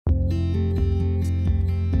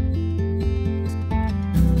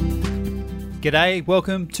G'day,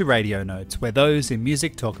 welcome to Radio Notes, where those in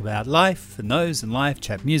music talk about life and those in life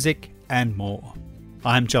chat music and more.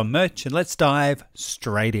 I'm John Murch and let's dive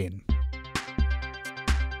straight in.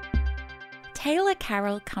 Taylah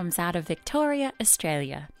Carroll comes out of Victoria,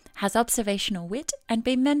 Australia, has observational wit and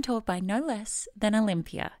been mentored by no less than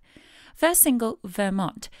Olympia. First single,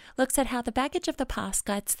 Vermont, looks at how the baggage of the past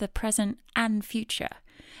guides the present and future.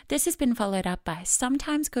 This has been followed up by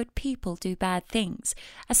Sometimes Good People Do Bad Things,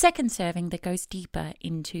 a second serving that goes deeper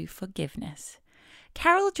into forgiveness.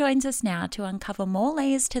 Carroll joins us now to uncover more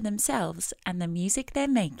layers to themselves and the music they're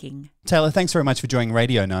making. Taylah, thanks very much for joining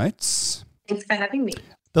Radio Notes. Thanks for having me.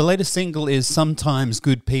 The latest single is Sometimes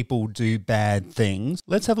Good People Do Bad Things.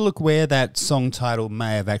 Let's have a look where that song title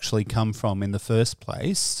may have actually come from in the first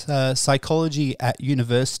place. Psychology at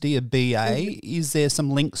university, a BA. Is there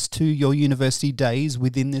some links to your university days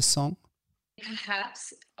within this song?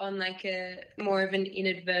 Perhaps on like a more of an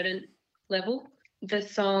inadvertent level. The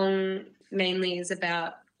song mainly is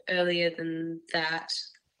about earlier than that.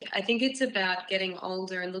 I think it's about getting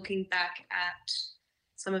older and looking back at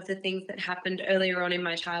some of the things that happened earlier on in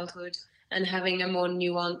my childhood and having a more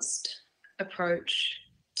nuanced approach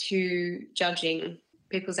to judging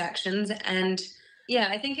people's actions. And yeah,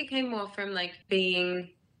 I think it came more from like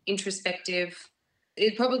being introspective.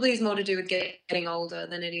 It probably is more to do with getting older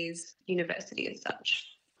than it is university as such.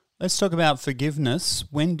 Let's talk about forgiveness.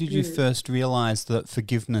 When did you first realise that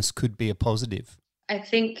forgiveness could be a positive? I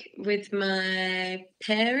think with my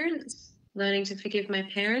parents, learning to forgive my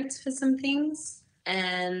parents for some things,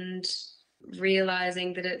 and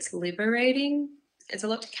realizing that it's liberating. It's a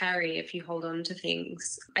lot to carry if you hold on to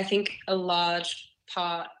things. I think a large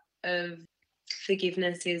part of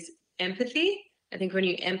forgiveness is empathy. I think when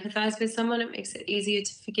you empathize with someone, it makes it easier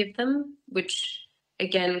to forgive them, which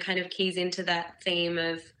again kind of keys into that theme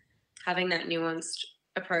of having that nuanced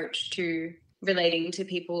approach to relating to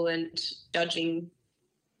people and judging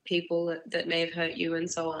people that may have hurt you and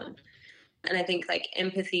so on. And I think like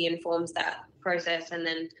empathy informs that process, and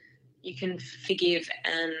then you can forgive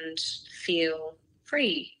and feel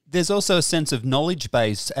free. There's also a sense of knowledge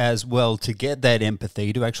base as well to get that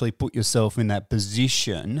empathy, to actually put yourself in that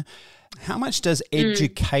position. How much does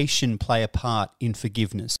education play a part in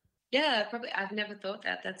forgiveness? Yeah, probably. I've never thought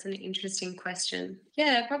that. That's an interesting question.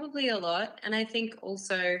 Yeah, probably a lot. And I think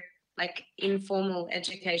also like informal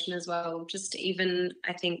education as well, just even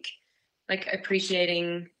I think like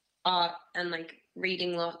appreciating art and like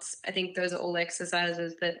reading lots. I think those are all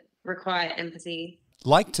exercises that require empathy.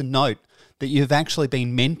 Like to note that you've actually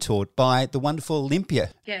been mentored by the wonderful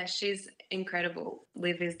Olympia. Yeah, she's incredible.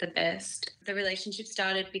 Liv is the best. The relationship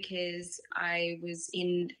started because I was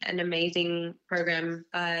in an amazing program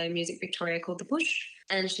by Music Victoria called The Push,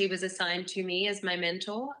 and she was assigned to me as my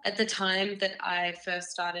mentor. At the time that I first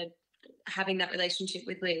started having that relationship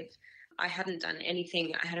with Liv, I hadn't done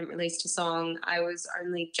anything. I hadn't released a song. I was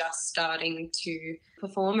only just starting to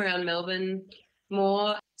perform around Melbourne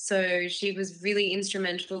more. So she was really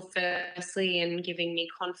instrumental, firstly, in giving me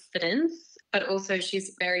confidence, but also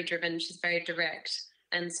she's very driven. She's very direct.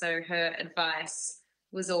 And so her advice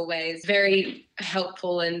was always very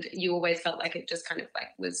helpful, and you always felt like it just kind of like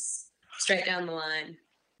was straight down the line.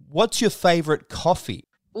 What's your favourite coffee?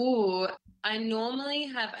 Ooh, I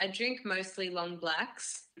drink mostly long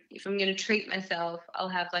blacks. If I'm going to treat myself, I'll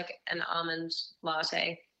have like an almond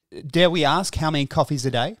latte. Dare we ask how many coffees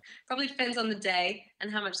a day? Probably depends on the day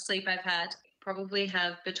and how much sleep I've had. Probably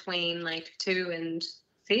have between like 2 and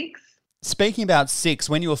 6. Speaking about 6,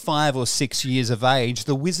 when you were 5 or 6 years of age,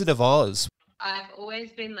 The Wizard of Oz. I've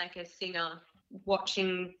always been like a singer.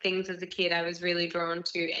 Watching things as a kid, I was really drawn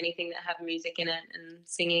to anything that had music in it and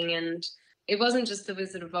singing, and it wasn't just The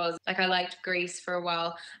Wizard of Oz. Like I liked Grease for a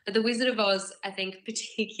while, but The Wizard of Oz, I think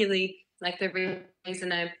particularly like the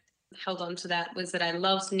reason I held on to that was that I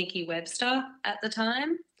loved Nikki Webster at the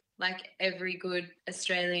time, like every good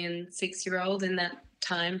Australian 6-year-old in that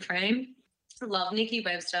time frame. Loved Nikki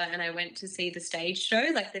Webster, and I went to see the stage show,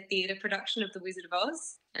 like the theatre production of The Wizard of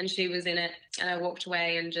Oz, and she was in it, and I walked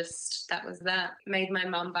away and just that was that. Made my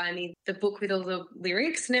mum buy me the book with all the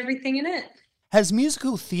lyrics and everything in it. Has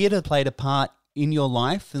musical theatre played a part in your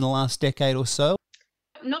life in the last decade or so?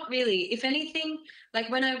 Not really. If anything, like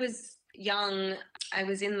when I was young, I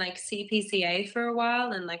was in like CPCA for a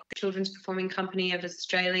while, and like the Children's Performing Company of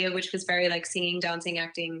Australia, which was very like singing, dancing,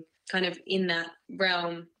 acting, kind of in that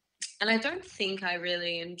realm. And I don't think I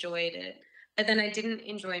really enjoyed it. But then I didn't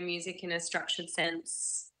enjoy music in a structured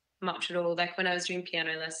sense much at all. Like when I was doing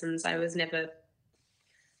piano lessons, I was never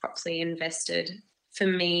properly invested. For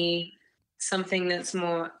me, something that's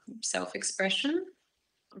more self-expression,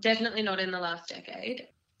 definitely not in the last decade.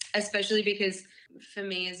 especially because for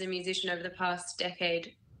me as a musician over the past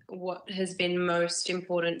decade, what has been most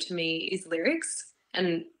important to me is lyrics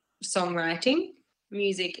and songwriting,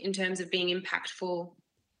 music in terms of being impactful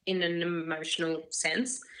in an emotional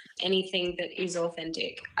sense, anything that is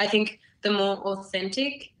authentic. I think the more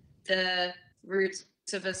authentic the roots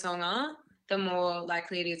of a song are, the more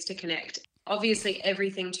likely it is to connect. Obviously,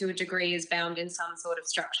 everything to a degree is bound in some sort of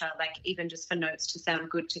structure, like even just for notes to sound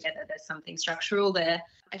good together, there's something structural there.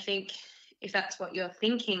 I think if that's what you're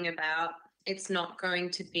thinking about, it's not going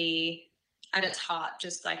to be at its heart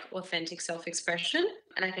just like authentic self-expression.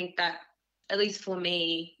 And I think that, at least for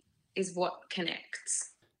me, is what connects.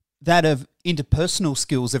 That of interpersonal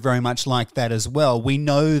skills are very much like that as well. We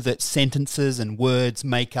know that sentences and words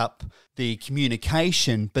make up the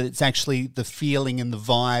communication, but it's actually the feeling and the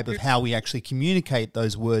vibe of how we actually communicate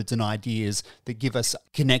those words and ideas that give us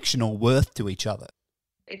connection or worth to each other.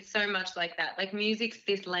 It's so much like that. Like music's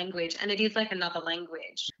this language, and it is like another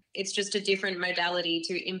language. It's just a different modality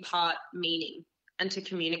to impart meaning and to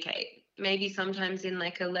communicate. Maybe sometimes in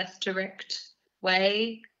like a less direct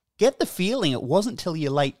way. Get the feeling it wasn't till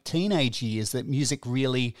your late teenage years that music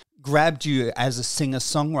really grabbed you as a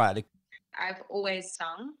singer-songwriter. I've always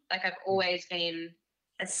sung, like I've always been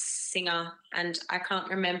a singer, and I can't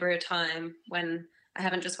remember a time when I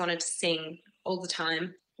haven't just wanted to sing all the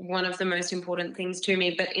time. One of the most important things to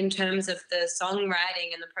me, but in terms of the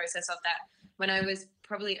songwriting and the process of that, when I was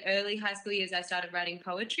probably early high school years, I started writing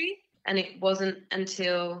poetry, and it wasn't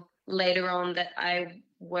until later on that I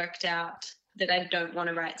worked out that I don't want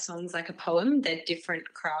to write songs like a poem. They're different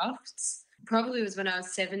crafts. Probably was when I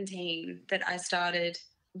was 17 that I started,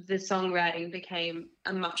 the songwriting became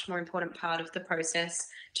a much more important part of the process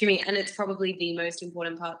to me. And it's probably the most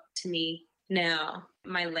important part to me now,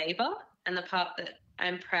 my labor, and the part that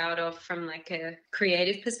I'm proud of from like a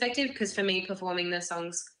creative perspective, because for me, performing the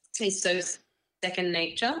songs is so second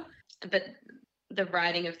nature. But the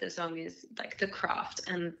writing of the song is like the craft,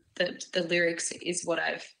 and the lyrics is what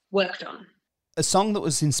I've worked on. A song that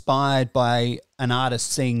was inspired by an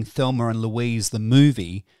artist seeing Thelma and Louise, the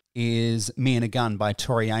movie, is Me and a Gun by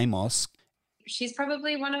Tori Amos. She's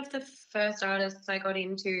probably one of the first artists I got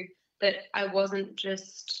into that I wasn't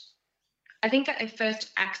just... I think I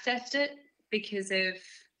first accessed it because of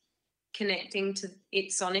connecting to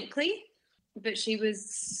it sonically, but she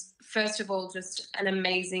was, first of all, just an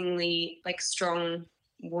amazingly like strong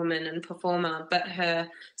woman and performer, but her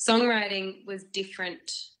songwriting was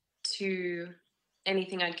different to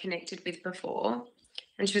anything I'd connected with before.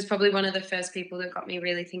 And she was probably one of the first people that got me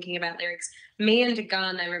really thinking about lyrics. Me and a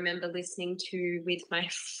Gun, I remember listening to with my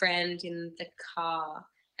friend in the car,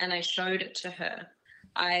 and I showed it to her.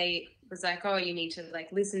 I was like, oh, you need to like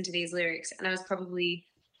listen to these lyrics. And I was probably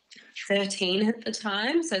 13 at the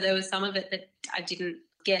time. So there was some of it that I didn't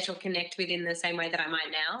get or connect with in the same way that I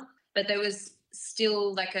might now. But there was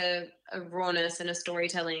still like a rawness and a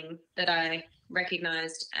storytelling that I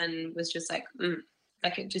recognized and was just like,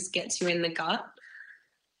 like it just gets you in the gut,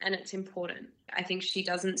 and it's important. I think she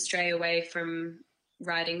doesn't stray away from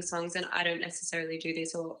writing songs, and I don't necessarily do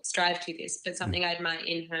this or strive to this, but something I admire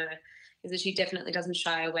in her is that she definitely doesn't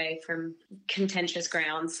shy away from contentious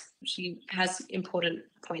grounds. She has important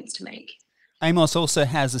points to make. Amos also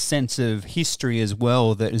has a sense of history as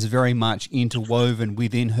well that is very much interwoven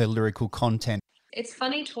within her lyrical content. It's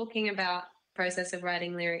funny talking about the process of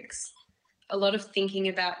writing lyrics. A lot of thinking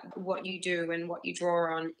about what you do and what you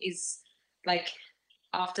draw on is like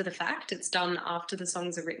after the fact. It's done after the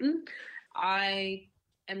songs are written. I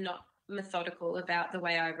am not methodical about the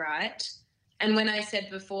way I write. And when I said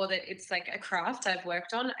before that it's like a craft I've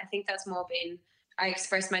worked on, I think that's more been I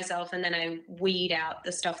express myself and then I weed out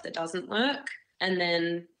the stuff that doesn't work. And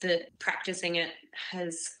then the practicing it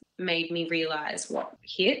has made me realize what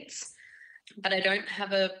hits. But I don't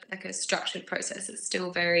have a structured process. It's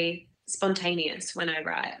still very spontaneous when I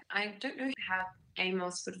write. I don't know how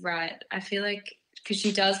Amos would write. I feel like because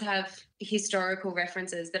she does have historical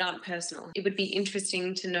references that aren't personal. It would be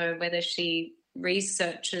interesting to know whether she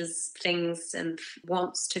researches things and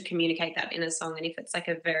wants to communicate that in a song, and if it's like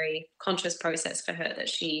a very conscious process for her that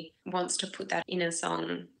she wants to put that in a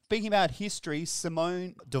song. Speaking about history,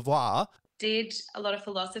 Simone de Beauvoir did a lot of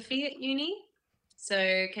philosophy at uni,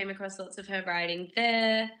 so came across lots of her writing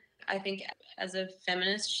there. I think as a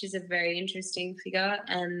feminist, she's a very interesting figure,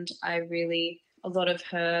 and a lot of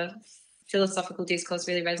her philosophical discourse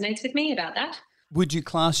really resonates with me about that. Would you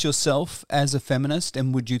class yourself as a feminist,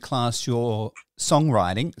 and would you class your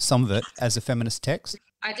songwriting, some of it, as a feminist text?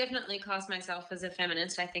 I definitely class myself as a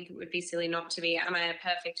feminist. I think it would be silly not to be. Am I a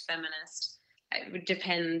perfect feminist? It would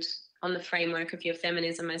depend on the framework of your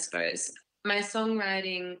feminism, I suppose. My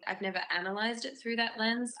songwriting, I've never analysed it through that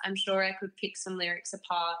lens. I'm sure I could pick some lyrics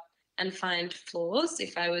apart and find flaws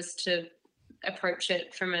if I was to approach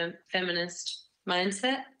it from a feminist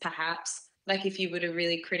mindset, perhaps. Like if you were to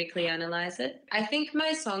really critically analyse it. I think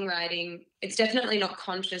my songwriting, it's definitely not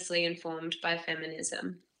consciously informed by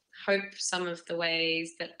feminism. Hope some of the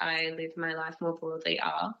ways that I live my life more broadly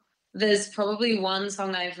are. There's probably one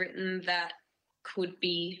song I've written that could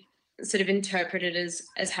be sort of interpreted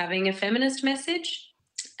as having a feminist message,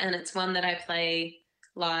 and it's one that I play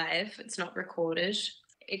live. It's not recorded.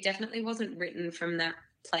 It definitely wasn't written from that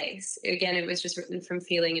place. Again, it was just written from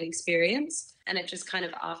feeling and experience, and it just kind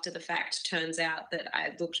of after the fact turns out that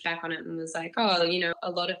I looked back on it and was like, oh,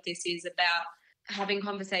 a lot of this is about having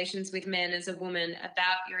conversations with men as a woman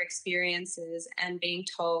about your experiences and being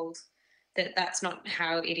told that that's not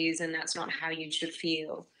how it is and that's not how you should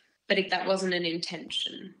feel. But if that wasn't an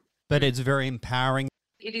intention. But it's very empowering.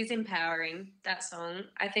 It is empowering, that song.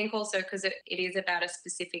 I think also because it is about a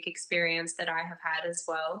specific experience that I have had as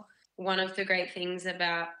well. One of the great things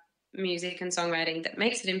about music and songwriting that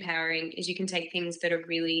makes it empowering is you can take things that are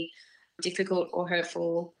really difficult or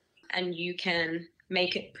hurtful and you can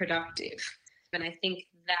make it productive. And I think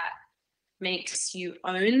that makes you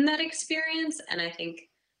own that experience, and I think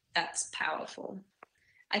that's powerful.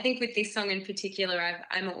 I think with this song in particular,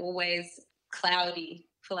 I'm always cloudy,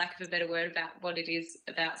 for lack of a better word, about what it is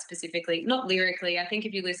about specifically. Not lyrically. I think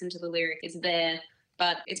if you listen to the lyric, it's there,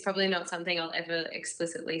 but it's probably not something I'll ever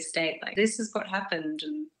explicitly state. Like, this is what happened,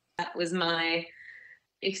 and that was my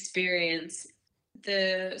experience.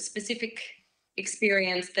 The specific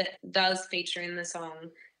experience that does feature in the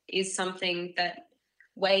song is something that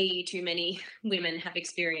way too many women have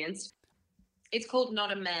experienced. It's called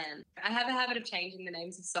Not a Man. I have a habit of changing the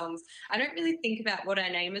names of songs. I don't really think about what I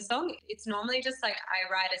name a song. It's normally just like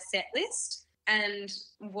I write a set list and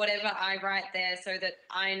whatever I write there so that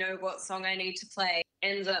I know what song I need to play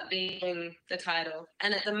ends up being the title.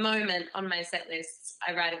 And at the moment on my set lists,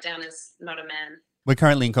 I write it down as Not a Man. We're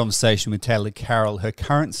currently in conversation with Taylah Carroll. Her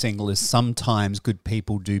current single is Sometimes Good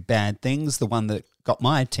People Do Bad Things. The one that got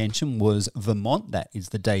my attention was Vermont. That is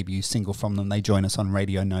the debut single from them. They join us on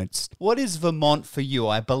Radio Notes. What is Vermont for you?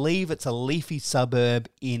 I believe it's a leafy suburb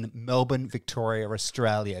in Melbourne, Victoria,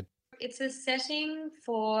 Australia. It's a setting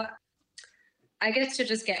for, I guess, to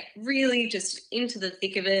just get really just into the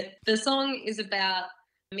thick of it. The song is about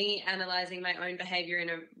me analysing my own behaviour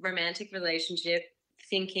in a romantic relationship,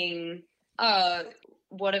 thinking, oh,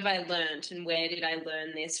 what have I learnt and where did I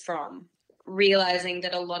learn this from? Realising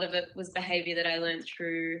that a lot of it was behaviour that I learned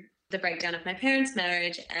through the breakdown of my parents'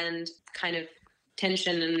 marriage and kind of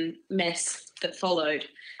tension and mess that followed.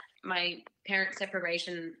 My parents'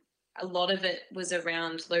 separation, a lot of it was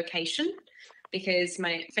around location because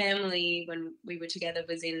my family, when we were together,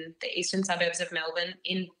 was in the eastern suburbs of Melbourne,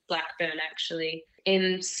 in Blackburn actually,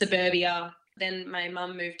 in suburbia. Then my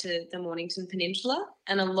mum moved to the Mornington Peninsula,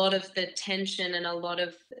 and a lot of the tension and a lot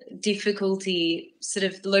of difficulty, sort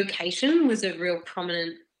of location was a real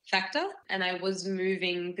prominent factor. And I was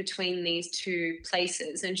moving between these two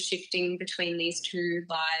places and shifting between these two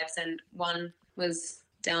lives. And one was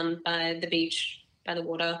down by the beach, by the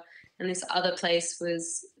water, and this other place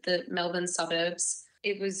was the Melbourne suburbs.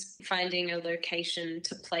 It was finding a location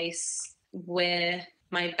to place where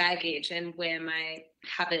my baggage and where my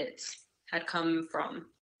habits had come from.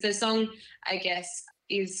 The song, I guess,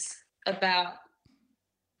 is about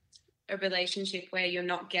a relationship where you're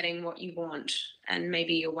not getting what you want and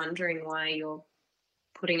maybe you're wondering why you're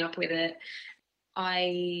putting up with it.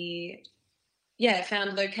 I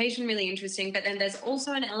found location really interesting, but then there's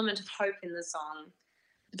also an element of hope in the song.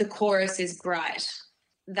 The chorus is bright.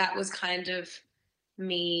 That was kind of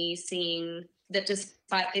me seeing that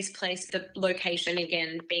despite this place, the location,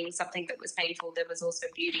 again, being something that was painful, there was also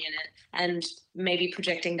beauty in it, and maybe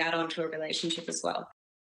projecting that onto a relationship as well.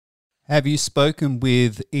 Have you spoken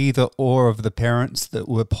with either or of the parents that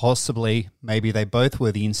were possibly, maybe they both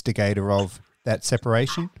were the instigator of that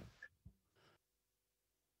separation?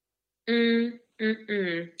 In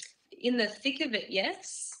the thick of it,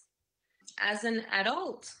 yes. As an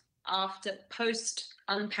adult, after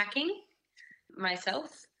post-unpacking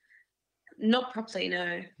myself, not properly,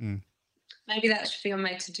 no. Maybe that should be on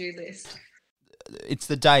my to-do list. It's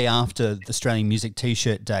the day after the Australian Music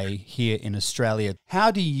T-shirt Day here in Australia. How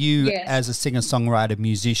do you, as a singer-songwriter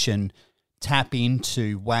musician, tap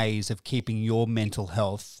into ways of keeping your mental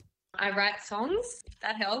health? I write songs,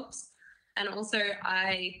 that helps. And also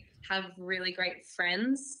I have really great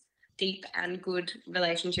friends, deep and good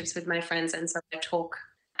relationships with my friends, and so I talk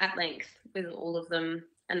at length with all of them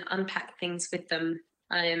and unpack things with them.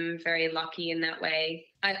 I'm very lucky in that way.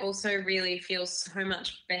 I also really feel so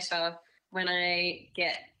much better when I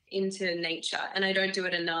get into nature, and I don't do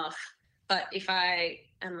it enough. But if I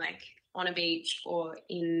am like on a beach or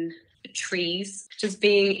in trees, just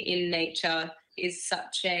being in nature is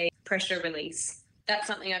such a pressure release. That's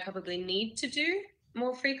something I probably need to do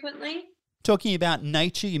more frequently. Talking about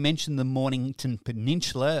nature, you mentioned the Mornington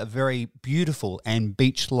Peninsula, a very beautiful and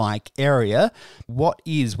beach-like area. What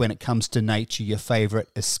is, when it comes to nature, your favourite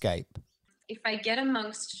escape? If I get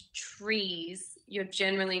amongst trees, you're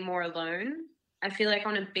generally more alone. I feel like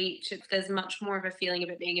on a beach, there's much more of a feeling of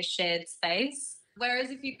it being a shared space. Whereas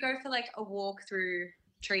if you go for like a walk through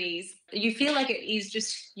trees, you feel like it is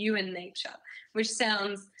just you and nature, which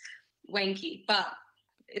sounds wanky, but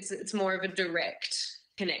it's more of a direct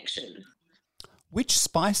connection. Which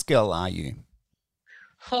Spice Girl are you?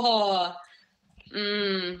 Oh,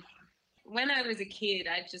 when I was a kid,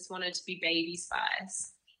 I just wanted to be Baby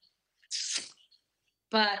Spice.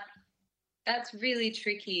 But that's really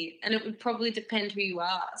tricky, and it would probably depend who you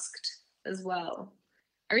asked as well.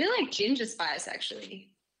 I really like Ginger Spice, actually.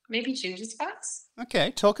 Maybe Ginger Spice?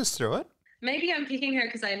 Okay, talk us through it. Maybe I'm picking her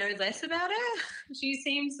because I know less about her. She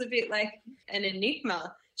seems a bit like an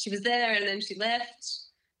enigma. She was there and then she left,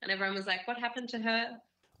 and everyone was like, what happened to her?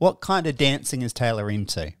 What kind of dancing is Taylah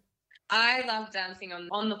into? I love dancing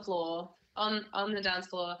on the floor, on the dance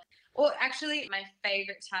floor. Or actually, my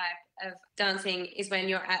favorite type of dancing is when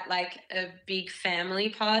you're at like a big family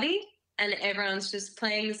party and everyone's just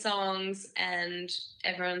playing the songs and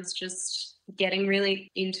everyone's just getting really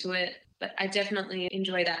into it. But I definitely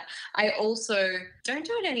enjoy that. I also don't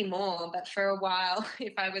do it anymore, but for a while,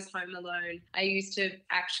 if I was home alone, I used to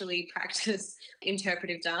actually practice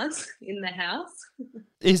interpretive dance in the house.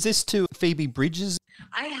 Is this to Phoebe Bridges?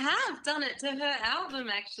 I have done it to her album,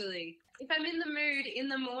 actually. If I'm in the mood in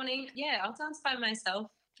the morning, yeah, I'll dance by myself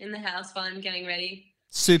in the house while I'm getting ready.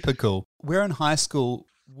 Super cool. Where in high school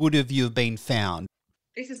would have you been found?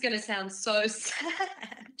 This is going to sound so sad,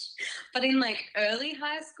 but in like early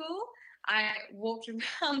high school, I walked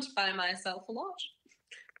around by myself a lot,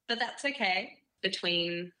 but that's okay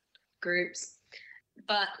between groups.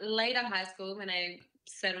 But later high school, when I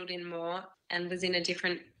settled in more and was in a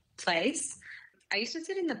different place, I used to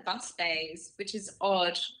sit in the bus bays, which is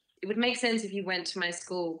odd. It would make sense if you went to my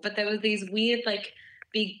school, but there were these weird, like,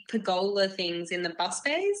 big pergola things in the bus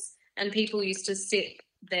bays, and people used to sit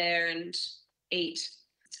there and eat.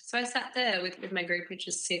 So I sat there with my group, which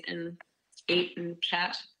just sit and eat and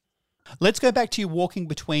chat. Let's go back to you walking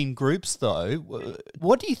between groups, though.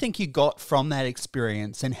 What do you think you got from that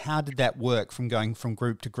experience, and how did that work from going from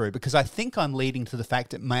group to group? Because I think I'm leading to the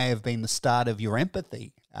fact it may have been the start of your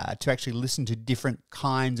empathy to actually listen to different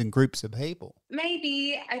kinds and groups of people.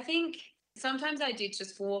 Maybe. I think sometimes I did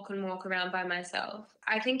just walk around by myself.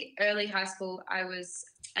 I think early high school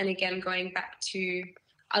and again, going back to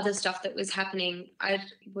other stuff that was happening, I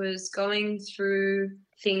was going through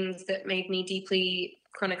things that made me deeply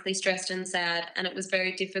chronically stressed and sad, and it was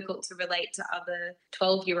very difficult to relate to other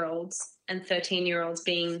 12-year-olds and 13-year-olds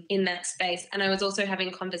being in that space. And I was also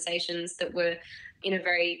having conversations that were in a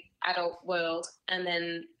very adult world, and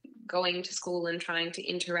then going to school and trying to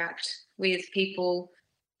interact with people.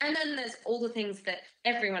 And then there's all the things that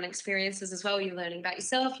everyone experiences as well. You're learning about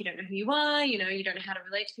yourself. You don't know who you are. You don't know how to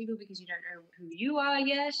relate to people because you don't know who you are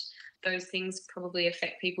yet. Those things probably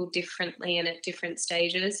affect people differently and at different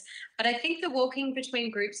stages. But I think the walking between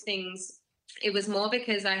groups things, it was more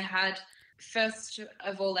because I had, first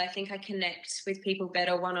of all, I think I connect with people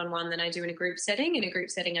better one-on-one than I do in a group setting. In a group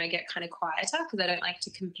setting, I get kind of quieter because I don't like to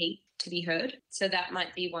compete to be heard. So that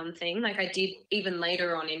might be one thing. Like I did even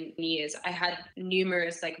later on in years, I had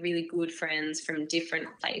numerous like really good friends from different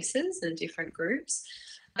places and different groups.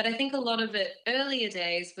 But I think a lot of it earlier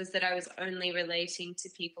days was that I was only relating to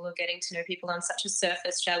people or getting to know people on such a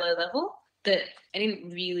surface, shallow level that I didn't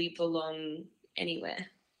really belong anywhere.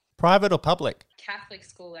 Private or public? Catholic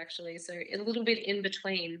school, actually, so a little bit in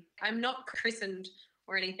between. I'm not christened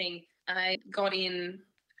or anything. I got in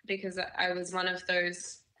because I was one of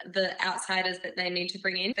the outsiders that they need to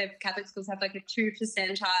bring in. The Catholic schools have like a 2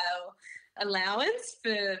 percentile allowance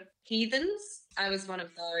for heathens. I was one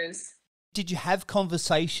of those. Did you have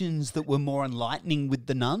conversations that were more enlightening with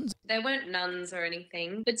the nuns? There weren't nuns or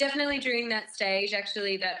anything, but definitely during that stage,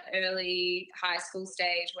 actually that early high school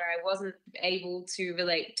stage where I wasn't able to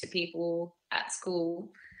relate to people at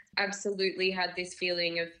school, absolutely had this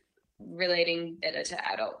feeling of relating better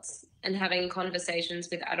to adults and having conversations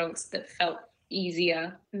with adults that felt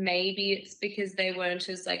easier. Maybe it's because they weren't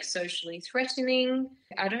as like socially threatening.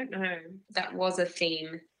 I don't know. That was a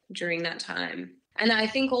theme during that time. And I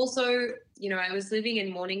think also, I was living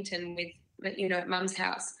in Mornington at mum's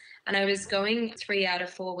house, and I was going 3 out of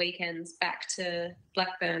 4 weekends back to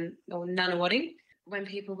Blackburn or Nunawading. When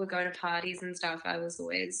people were going to parties and stuff, I was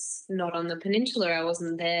always not on the peninsula. I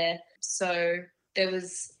wasn't there. So there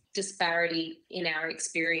was disparity in our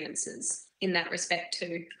experiences in that respect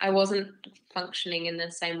too. I wasn't functioning in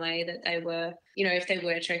the same way that they were, if they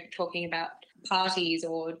were talking about parties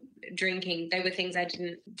or drinking, they were things I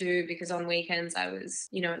didn't do because on weekends I was,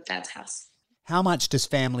 at Dad's house. How much does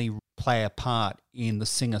family play a part in the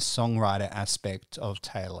singer-songwriter aspect of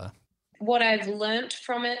Taylah? What I've learnt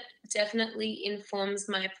from it definitely informs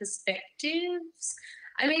my perspectives.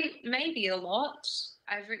 I mean, maybe a lot.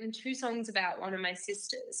 I've written 2 songs about one of my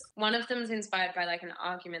sisters. One of them is inspired by like an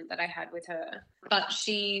argument that I had with her, but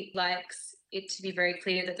she likes it to be very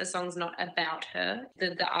clear that the song's not about her.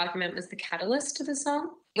 The argument was the catalyst to the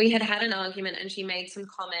song. We had an argument and she made some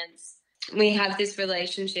comments. We have this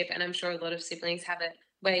relationship, and I'm sure a lot of siblings have it,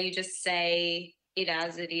 where you just say it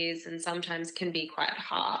as it is, and sometimes can be quite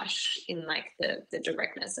harsh in like the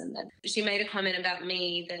directness. And then she made a comment about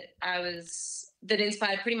me that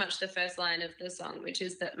inspired pretty much the first line of the song, which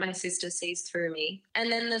is that my sister sees through me.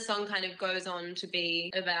 And then the song kind of goes on to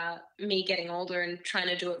be about me getting older and trying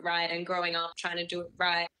to do it right, and growing up trying to do it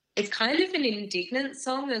right. It's kind of an indignant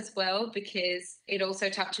song as well, because it also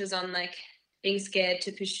touches on like being scared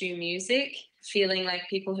to pursue music, feeling like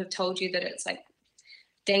people have told you that it's like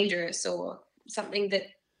dangerous or something that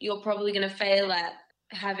you're probably going to fail at,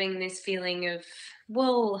 having this feeling of,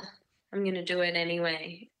 well, I'm going to do it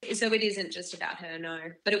anyway. So it isn't just about her, no.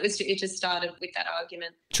 But it just started with that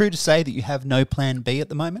argument. True to say that you have no plan B at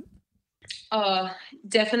the moment? Oh,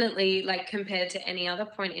 definitely, like compared to any other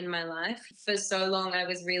point in my life. For so long, I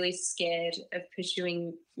was really scared of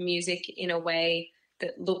pursuing music in a way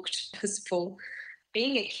that looked purposeful.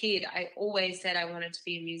 Being a kid, I always said I wanted to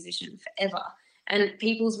be a musician forever. And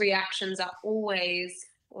people's reactions are always,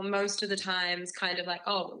 or most of the times, kind of like,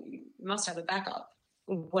 oh, you must have a backup.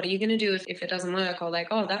 What are you going to do if it doesn't work? Or like,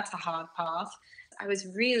 oh, that's a hard path. I was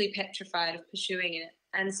really petrified of pursuing it.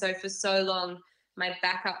 And so for so long, my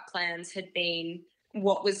backup plans had been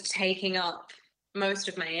what was taking up most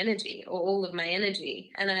of my energy, or all of my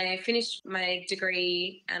energy. And I finished my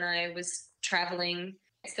degree and I was traveling.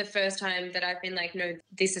 It's the first time that I've been like, no,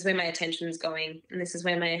 this is where my attention is going and this is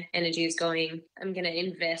where my energy is going. I'm going to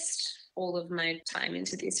invest all of my time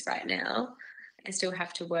into this right now. I still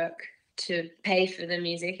have to work to pay for the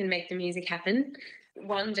music and make the music happen.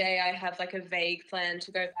 One day I have like a vague plan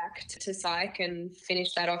to go back to psych and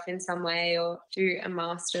finish that off in some way, or do a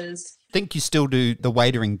master's. I think you still do the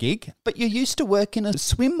waitering gig, but you used to work in a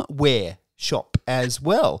swimwear shop as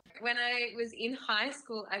well. When I was in high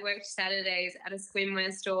school, I worked Saturdays at a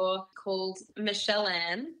swimwear store called Michelle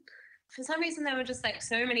Ann. For some reason, there were just like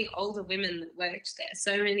so many older women that worked there.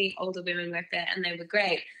 So many older women worked there, and they were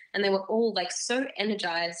great. And they were all like so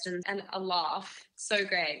energized and a laugh. So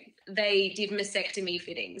great. They did mastectomy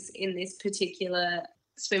fittings in this particular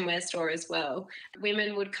swimwear store as well.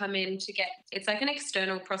 Women would come in to get, it's like an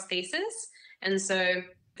external prosthesis. And so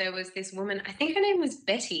there was this woman, I think her name was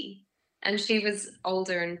Betty, and she was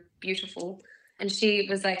older and beautiful. And she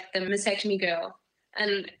was like the mastectomy girl.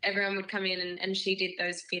 And everyone would come in and she did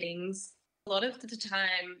those fittings. A lot of the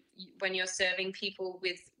time when you're serving people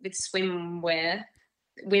with swimwear,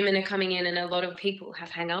 women are coming in, and a lot of people have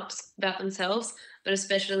hang-ups about themselves, but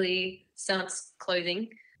especially stance clothing.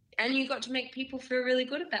 And you got to make people feel really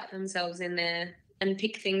good about themselves in there and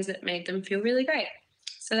pick things that made them feel really great.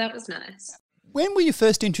 So that was nice. When were you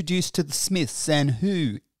first introduced to the Smiths, and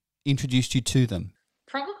who introduced you to them?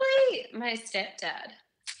 Probably my stepdad.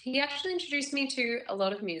 He actually introduced me to a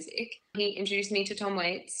lot of music. He introduced me to Tom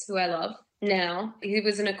Waits, who I love now. He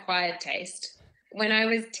was an acquired taste. When I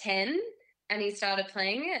was 10 and he started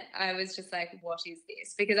playing it, I was just like, what is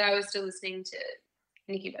this? Because I was still listening to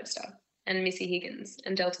Nikki Webster and Missy Higgins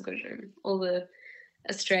and Delta Goodrem, all the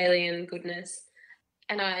Australian goodness.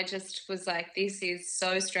 And I just was like, this is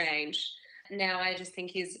so strange. Now I just think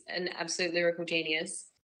he's an absolute lyrical genius.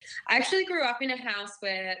 I actually grew up in a house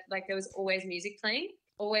where like there was always music playing,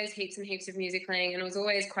 always heaps and heaps of music playing, and it was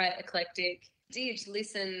always quite eclectic. I did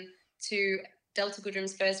listen to Delta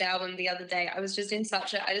Goodrem's first album the other day. I was just in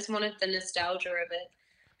I just wanted the nostalgia of it.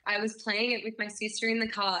 I was playing it with my sister in the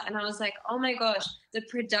car, and I was like, oh my gosh, the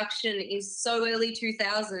production is so early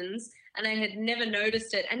 2000s, and I had never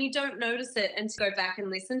noticed it. And you don't notice it and to go back and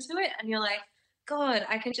listen to it, and you're like, God,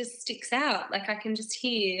 I can just sticks out. Like I can just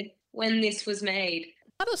hear when this was made.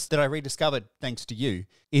 Artist that I rediscovered, thanks to you,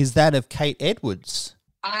 is that of Kate Edwards.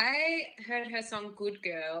 I heard her song Good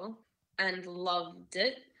Girl and loved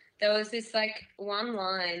it. There was this like one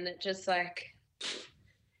line that just like,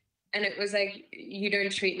 and it was like, you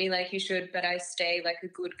don't treat me like you should, but I stay like a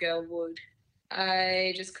good girl would.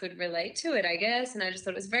 I just could relate to it, I guess. And I just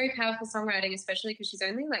thought it was very powerful songwriting, especially because she's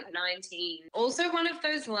only like 19. Also one of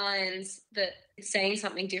those lines that is saying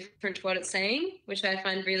something different to what it's saying, which I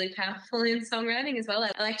find really powerful in songwriting as well.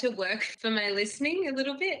 I like to work for my listening a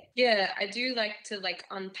little bit. Yeah, I do like to like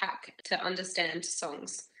unpack to understand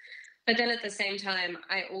songs. But then at the same time,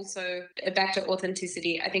 I also, back to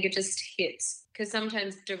authenticity, I think it just hits because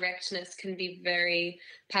sometimes directness can be very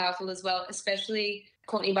powerful as well, especially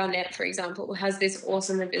Courtney Barnett, for example, has this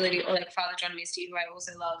awesome ability, or like Father John Misty, who I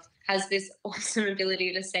also love, has this awesome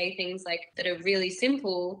ability to say things like that are really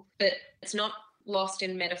simple, but it's not lost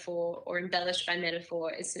in metaphor or embellished by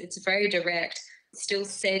metaphor. It's very direct, still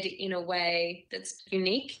said in a way that's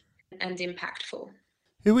unique and impactful.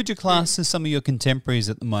 Who would you class as some of your contemporaries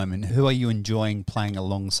at the moment? Who are you enjoying playing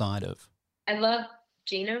alongside of? I love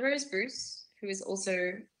Gina Rose Bruce, who is also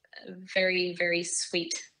a very, very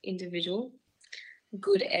sweet individual.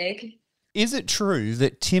 Good egg. Is it true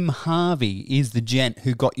that Tim Harvey is the gent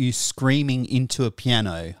who got you screaming into a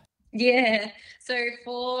piano? Yeah. So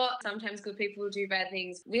for Sometimes Good People Do Bad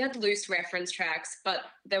Things, we had loose reference tracks, but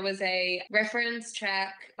there was a reference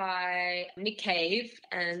track by Nick Cave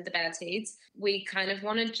and the Bad Seeds. We kind of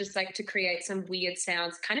wanted just like to create some weird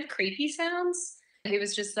sounds, kind of creepy sounds. He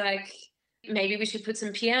was just like, maybe we should put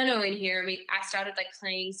some piano in here. I started like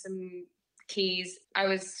playing some keys. I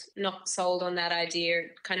was not sold on that idea.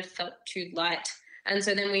 It kind of felt too light. And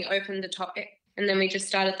so then we opened the topic and then we just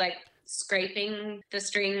started like scraping the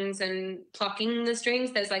strings and plucking the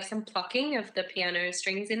strings. There's like some plucking of the piano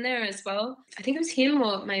strings in there as well. I think it was him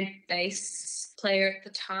or my bass player at the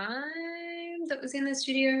time that was in the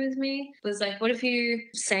studio with me was like, what if you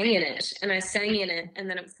sang in it? And I sang in it. And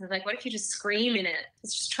then it was like, what if you just scream in it?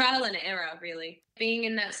 It's just trial and error, really. Being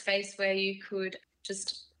in that space where you could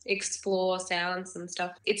just explore sounds and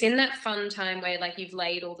stuff. It's in that fun time where like you've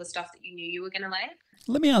laid all the stuff that you knew you were going to lay.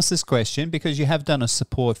 Let me ask this question because you have done a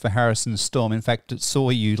support for Harrison Storm. In fact, it saw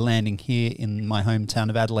you landing here in my hometown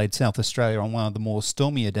of Adelaide, South Australia on one of the more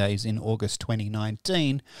stormier days in August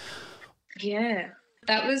 2019. Yeah,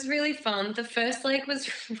 that was really fun. The first leg was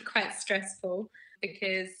quite stressful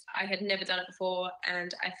because I had never done it before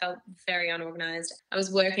and I felt very unorganised. I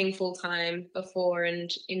was working full-time before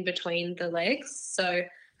and in between the legs, so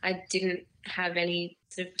I didn't have any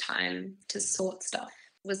sort of time to sort stuff.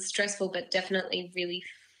 It was stressful, but definitely really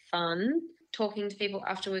fun. Talking to people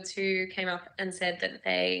afterwards who came up and said that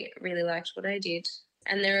they really liked what I did.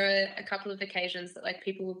 And there are a couple of occasions that like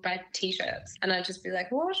people would buy T-shirts and I'd just be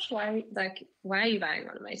like, what? Why are you buying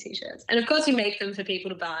one of my T-shirts? And of course you make them for people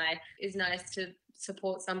to buy. It's nice to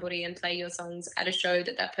support somebody and play your songs at a show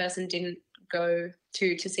that person didn't go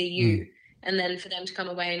to see you. And then for them to come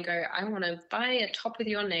away and go, I want to buy a top with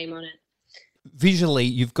your name on it. Visually,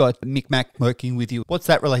 you've got Mick Mac working with you. What's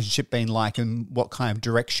that relationship been like and what kind of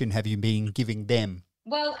direction have you been giving them?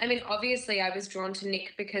 Well, I mean, obviously I was drawn to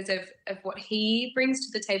Nick because of what he brings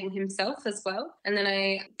to the table himself as well. And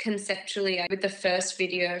then conceptually, with the first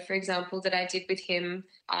video, for example, that I did with him,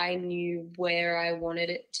 I knew where I wanted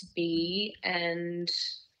it to be, and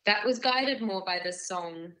that was guided more by the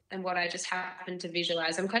song and what I just happened to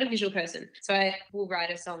visualize. I'm quite a visual person, so I will write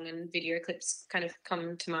a song and video clips kind of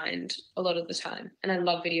come to mind a lot of the time. And I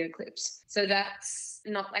love video clips. So that's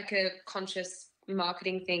not like a conscious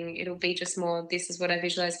marketing thing. It'll be just more, this is what I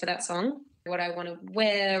visualize for that song, what I want to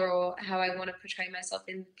wear or how I want to portray myself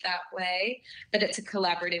in that way. But it's a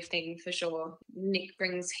collaborative thing for sure. Nick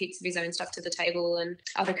brings heaps of his own stuff to the table and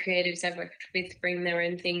other creatives I've worked with bring their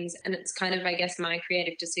own things. And it's kind of, I guess, my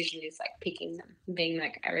creative decision is like picking them, being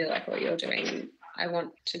like, I really like what you're doing. I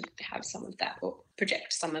want to have some of that or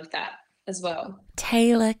project some of that as well.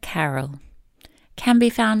 Taylah Carroll can be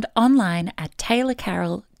found online at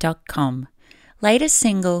taylorcarroll.com. Latest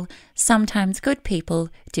single, Sometimes Good People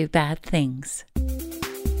Do Bad Things.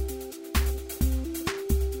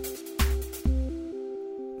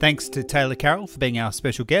 Thanks to Taylah Carroll for being our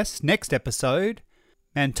special guest. Next episode,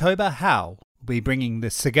 Mantoba Howe will be bringing the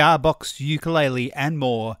cigar box, ukulele and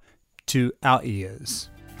more to our ears.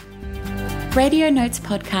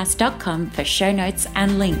 RadioNotesPodcast.com for show notes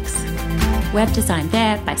and links. Web design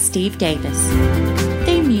there by Steve Davis.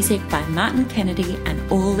 Theme music by Martin Kennedy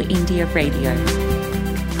and All India Radio.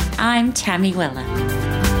 I'm Tammy Weller.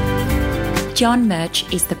 John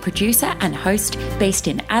Murch is the producer and host based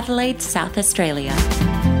in Adelaide, South Australia.